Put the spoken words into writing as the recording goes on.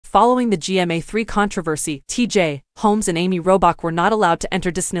Following the GMA3 controversy, TJ Holmes and Amy Robach were not allowed to enter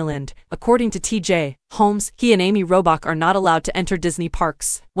Disneyland. According to TJ Holmes, he and Amy Robach are not allowed to enter Disney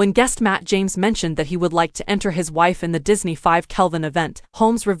parks. When guest Matt James mentioned that he would like to enter his wife in the Disney 5 Kelvin event,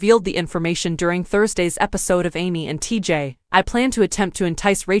 Holmes revealed the information during Thursday's episode of Amy and TJ. I plan to attempt to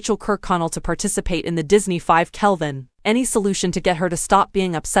entice Rachel Kirkconnell to participate in the Disney 5 Kelvin. Any solution to get her to stop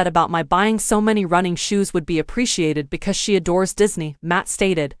being upset about my buying so many running shoes would be appreciated because she adores Disney, Matt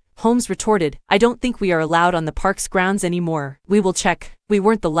stated. Holmes retorted, I don't think we are allowed on the park's grounds anymore. We will check. We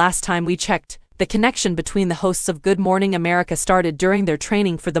weren't the last time we checked. The connection between the hosts of Good Morning America started during their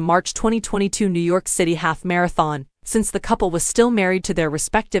training for the March 2022 New York City Half Marathon. Since the couple was still married to their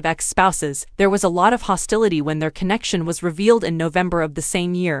respective ex-spouses, there was a lot of hostility when their connection was revealed in November of the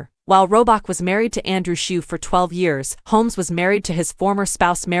same year. While Robach was married to Andrew Shue for 12 years, Holmes was married to his former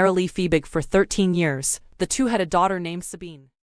spouse Marilee Fiebig for 13 years. The two had a daughter named Sabine.